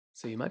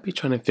So you might be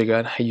trying to figure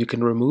out how you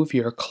can remove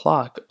your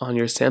clock on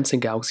your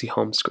Samsung Galaxy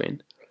home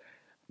screen.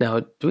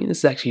 Now, doing this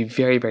is actually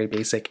very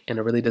basic and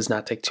it really does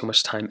not take too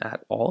much time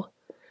at all.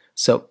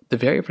 So the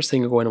very first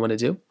thing you're going to want to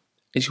do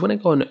is you want to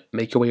go and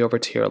make your way over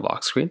to your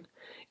lock screen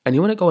and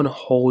you want to go and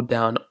hold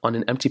down on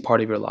an empty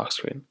part of your lock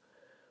screen.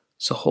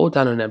 So hold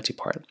down on an empty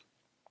part.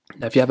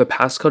 Now, if you have a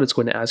passcode, it's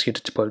going to ask you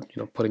to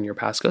put in your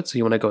passcode. So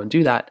you want to go and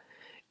do that.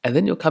 And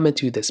then you'll come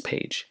into this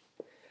page.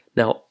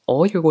 Now,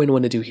 all you're going to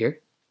want to do here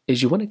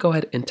is you want to go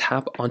ahead and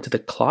tap onto the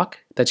clock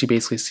that you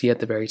basically see at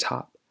the very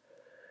top.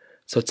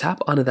 So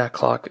tap onto that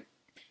clock,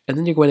 and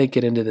then you're going to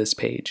get into this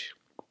page.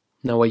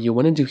 Now what you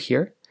want to do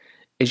here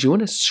is you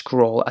want to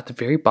scroll at the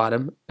very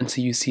bottom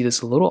until you see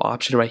this little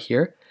option right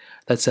here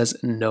that says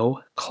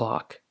no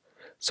clock.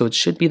 So it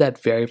should be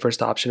that very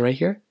first option right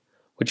here.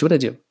 What you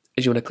want to do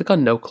is you want to click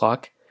on no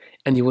clock,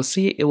 and you will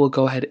see it will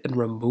go ahead and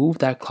remove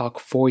that clock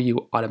for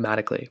you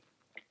automatically.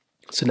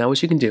 So now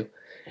what you can do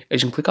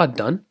is you can click on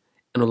done,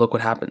 and look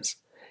what happens.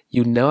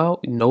 You now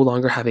no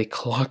longer have a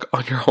clock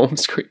on your home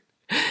screen.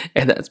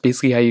 And that's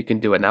basically how you can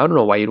do it. Now, I don't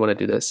know why you'd want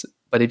to do this,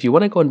 but if you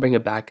want to go and bring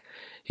it back,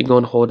 you can go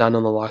and hold down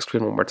on the lock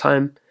screen one more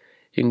time.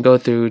 You can go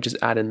through, just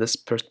add in this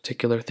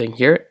particular thing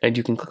here, and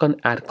you can click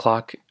on add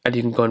clock, and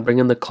you can go and bring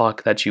in the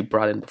clock that you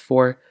brought in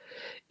before.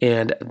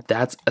 And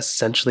that's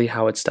essentially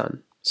how it's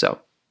done. So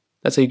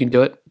that's how you can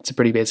do it. It's a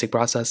pretty basic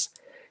process.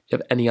 If you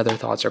have any other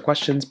thoughts or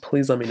questions,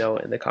 please let me know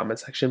in the comment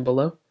section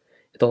below.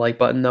 Hit the like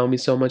button, that would mean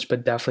so much,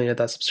 but definitely hit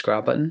that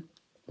subscribe button.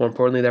 More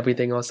importantly than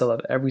everything else, I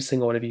love every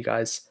single one of you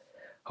guys.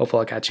 Hopefully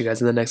I'll catch you guys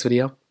in the next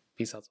video.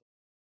 Peace out.